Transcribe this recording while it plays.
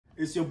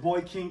It's your boy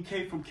King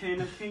K from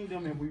K&M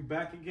Kingdom, and we're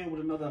back again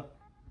with another,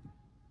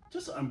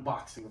 just an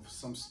unboxing of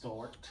some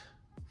sort.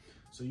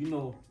 So you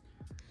know,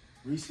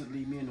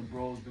 recently me and the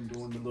bros been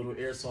doing the little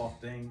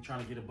airsoft thing,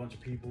 trying to get a bunch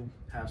of people,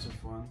 have some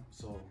fun.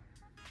 So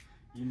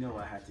you know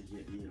I had to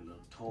get me a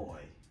little toy,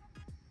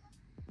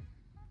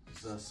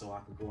 just so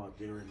I could go out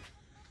there and,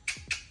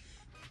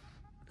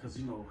 because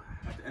you know,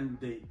 at the end of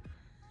the day,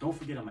 don't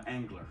forget I'm an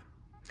angler.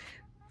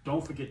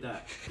 Don't forget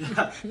that.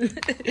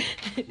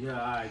 Yeah,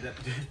 all right.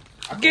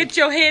 Get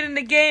your head in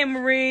the game,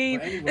 Marine.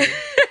 But anyway,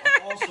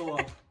 I'm also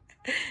a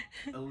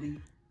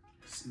elite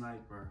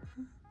sniper.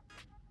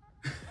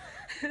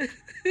 And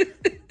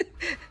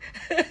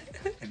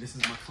this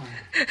is my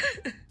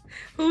clan.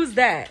 Who's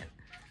that?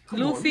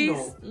 Come on, Luffy's? you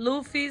know.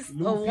 Luffy's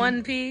Luffy. or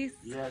One Piece?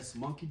 Yes,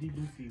 Monkey D.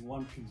 Luffy,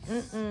 One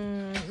Piece.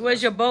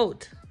 Where's your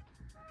boat?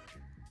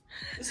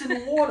 It's in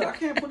the water. I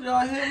can't put it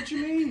out here. What you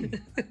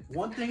mean?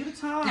 One thing at a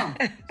time.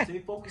 Stay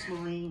focused,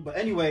 Marine. But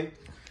anyway,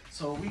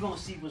 so we're going to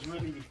see what's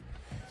really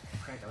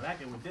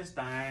crack-a-lacking with this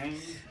thing.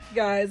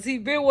 Guys, he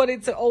been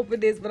wanting to open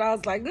this, but I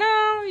was like,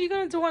 no, you're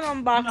going to do an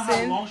unboxing. You know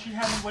how long she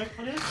had me wait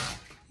for this?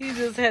 He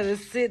just had to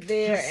sit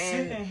there Just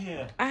and sit in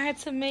here. I had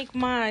to make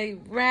my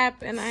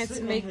wrap and I had Sit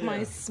to in make here. my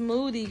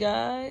smoothie,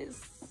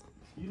 guys.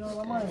 You know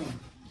what I mean?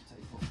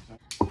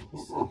 He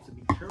said to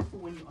be careful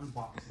when you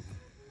unbox it.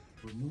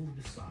 Remove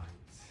the sides.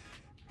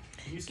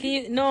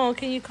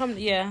 Can you come?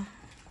 Yeah,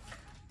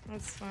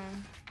 that's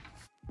fine.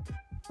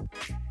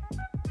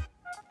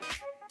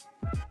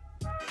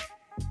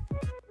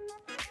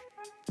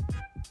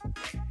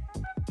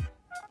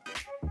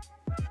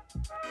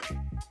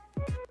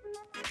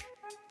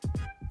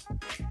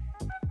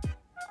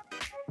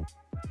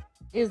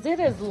 Is it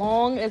as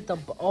long as the,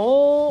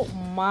 oh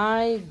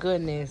my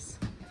goodness.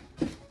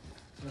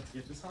 Let's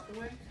get this out the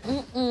way.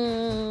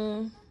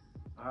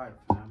 All right,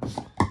 fam.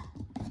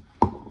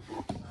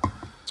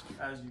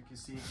 As you can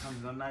see, it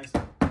comes in a nice,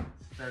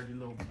 sturdy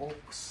little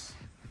box.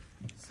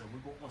 So we're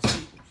going to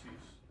see.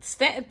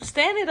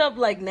 Stand it up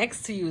like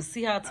next to you.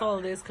 See how tall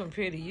it is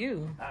compared to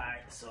you. All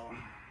right, so.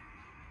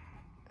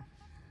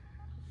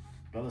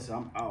 Fellas,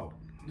 I'm out.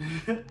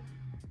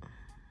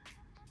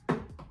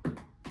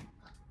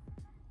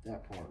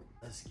 That part.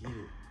 Let's get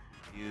it.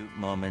 Few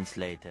moments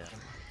later.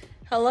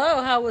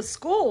 Hello, how was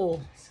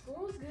school?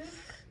 School was good.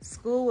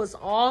 School was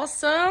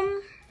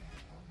awesome.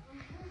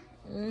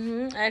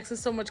 Asking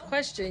so much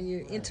question.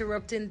 You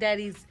interrupting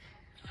daddy's.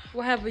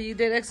 What happened? You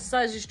did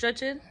exercise? You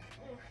stretching?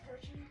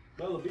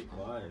 Bella, be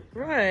quiet.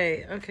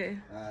 Right. Okay.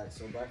 All right,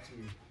 so back to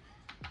me.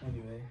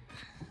 Anyway,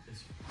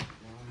 it's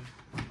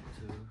 1,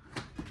 2,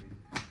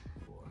 3,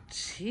 4.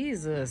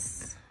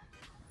 Jesus.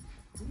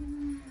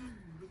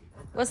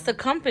 What's the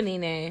company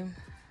name?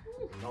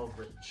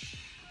 Novritsch.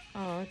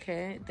 Oh,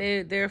 okay.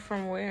 They're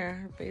from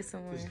where? Based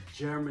on It's where?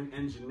 German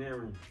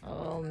engineering.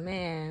 Oh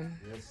man.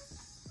 Yes,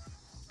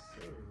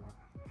 sir.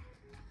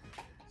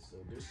 So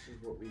this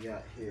is what we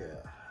got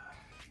here.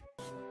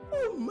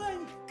 Oh my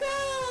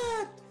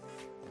God!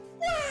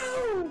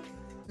 Wow!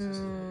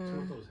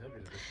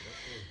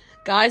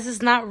 Guys,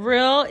 it's not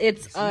real.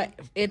 It's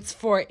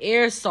for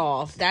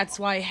airsoft. That's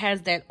why it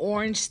has that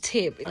orange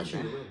tip. I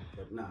should have,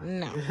 but nah.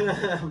 No.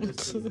 I'm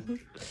just kidding.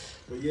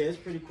 But yeah, it's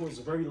pretty cool. It's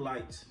very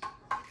light.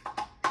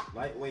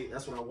 Lightweight,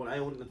 that's what I want. I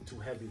didn't want it too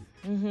heavy.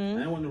 I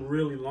didn't want it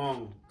really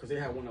long, because they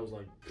had one that was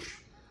like,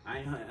 I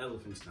ain't hunting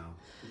elephants now.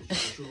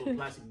 Just a little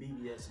plastic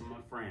BBS and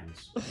my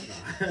friends.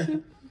 Nah.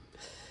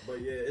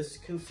 But yeah, it's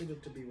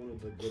considered to be one of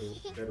the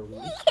better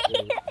ones.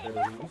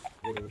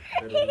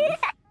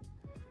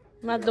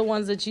 Not the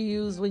ones that you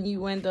used when you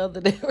went the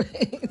other day,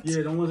 right?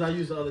 Yeah, the ones I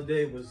used the other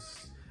day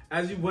was,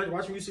 as you watch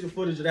when you see the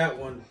footage of that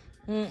one,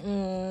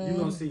 you're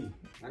gonna see.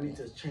 I need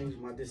to change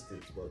my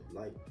distance, but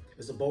like,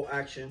 it's a bolt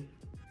action.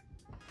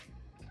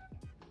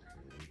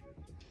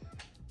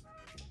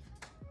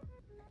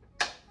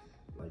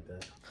 Like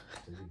that.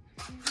 So you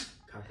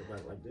cock it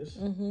back like this.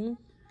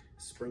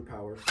 Spring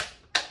power.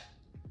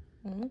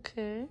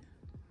 Okay.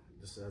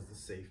 This has the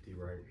safety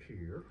right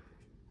here.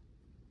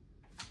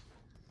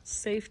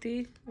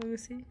 Safety. Let me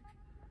see.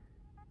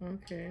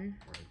 Okay.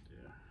 Right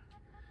there.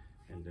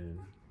 And then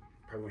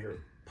probably gonna hear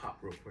it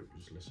pop real quick.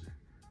 Just listen.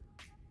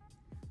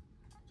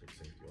 Take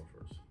safety off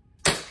first.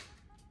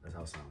 That's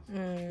how it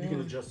sounds. You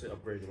can adjust it,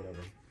 upgrade it,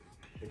 whatever.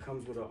 It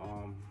comes with a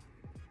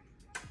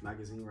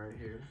magazine right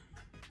here.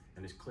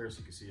 And it's clear so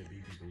you can see your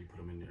BBs when you put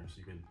them in there. So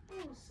you can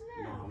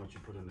know how much you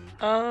put in there.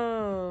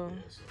 Oh.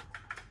 Yeah, so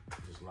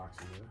it just locks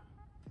in there.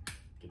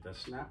 Get that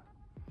snap.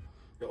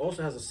 It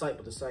also has a sight,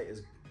 but the sight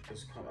is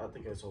I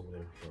think it's over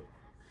there. But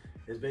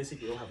it's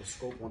basically, it'll have a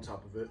scope on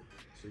top of it.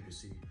 So you can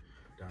see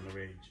down the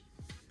range.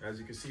 As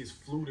you can see, it's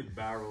fluted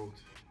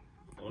barreled.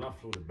 Well, not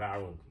fluted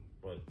barreled,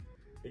 but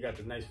it got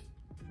the nice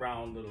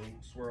brown little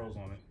swirls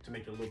on it to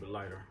make it a little bit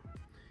lighter.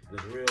 And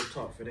it's real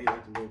tough. It ain't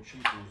like the little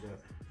cheap ones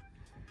that.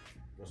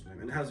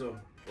 And it has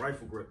a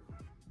rifle grip.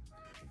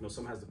 You know,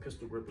 some has the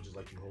pistol grip, which is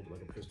like you hold it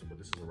like a pistol, but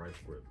this is a rifle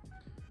grip.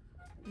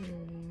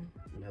 And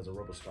it has a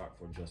rubber stock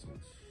for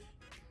adjustments.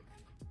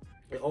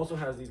 It also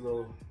has these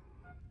little,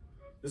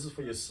 this is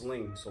for your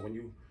sling. So when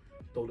you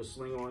throw the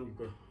sling on. You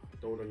could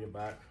throw it on your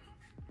back.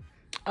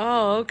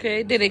 Oh,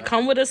 okay. Did it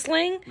come with a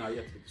sling? No, you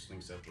have to get the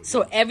sling separate.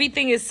 So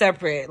everything is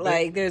separate.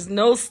 Like there's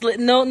no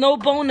no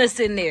bonus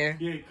in there.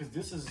 Yeah, because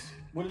this is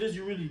what it is.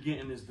 You're really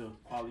getting is the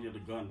quality of the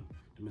gun,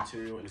 the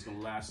material, and it's gonna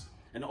last.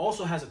 And it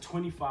also has a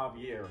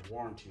 25-year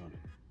warranty on it.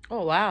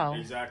 Oh wow.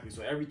 Exactly.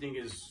 So everything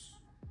is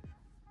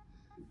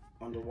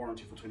under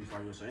warranty for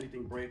 25 years. So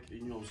anything break,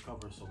 you know, it's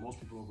covered. So most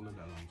people don't live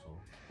that long. So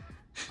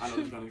I know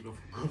it's gonna go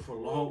good for a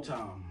long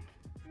time.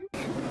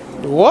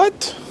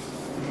 What?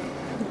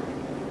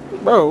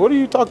 Bro, what are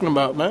you talking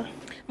about, man?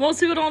 Most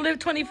people don't live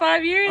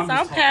 25 years.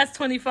 I'm past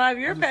 25.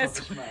 You're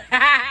past.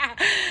 Yeah.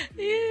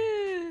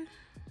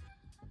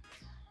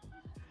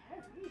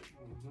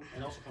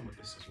 And also come with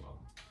this as well.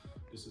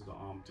 This is the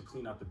to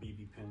clean out the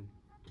BB pin,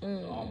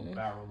 the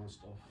barrel and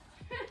stuff.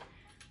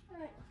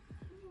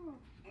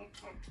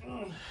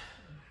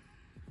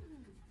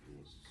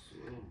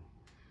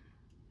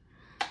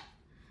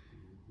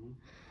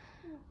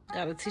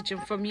 Gotta teach them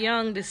from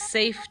young the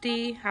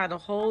safety, how to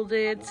hold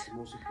it. That's the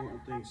most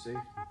important thing, safety.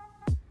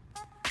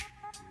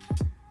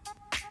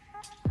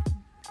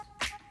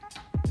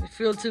 You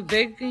feel too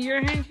big in your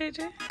hand,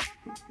 KJ?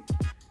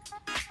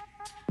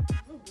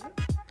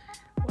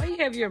 Why you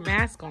have your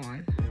mask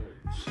on?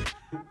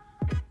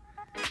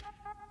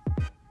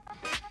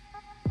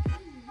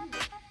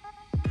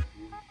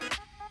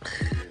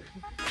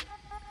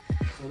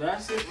 So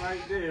that's it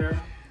right there.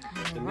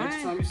 The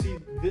next time you see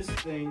this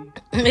thing,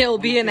 it'll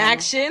be in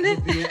action.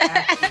 It'll be in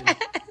action.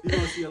 You're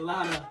gonna see a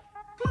lot of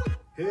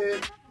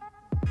head.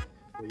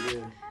 But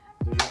yeah,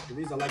 the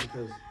reason I like it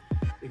because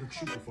it can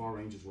shoot from far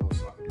range as well.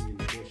 So I can be in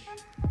the bush,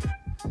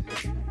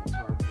 looking at my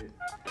target,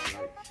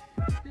 like,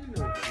 you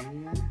know what I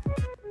mean?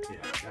 Yeah,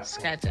 that's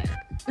Scratch that.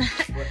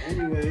 But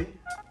anyway.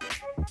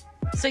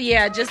 So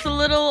yeah, just a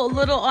little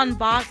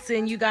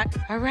unboxing. You got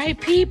all right,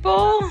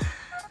 people.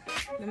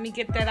 Let me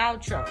get that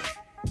outro.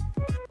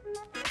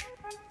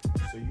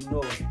 So you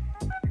know you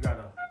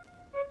gotta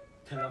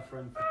tell a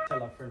friend,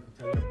 tell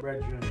your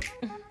brethren,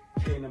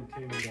 kingdom,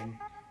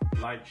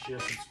 like, share,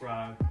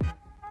 subscribe.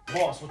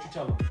 Boss, what you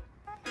tell them?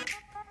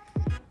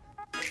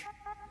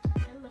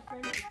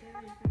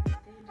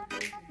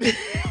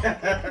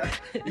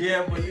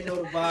 Yeah, but you know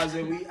the vibes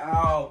and we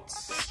out.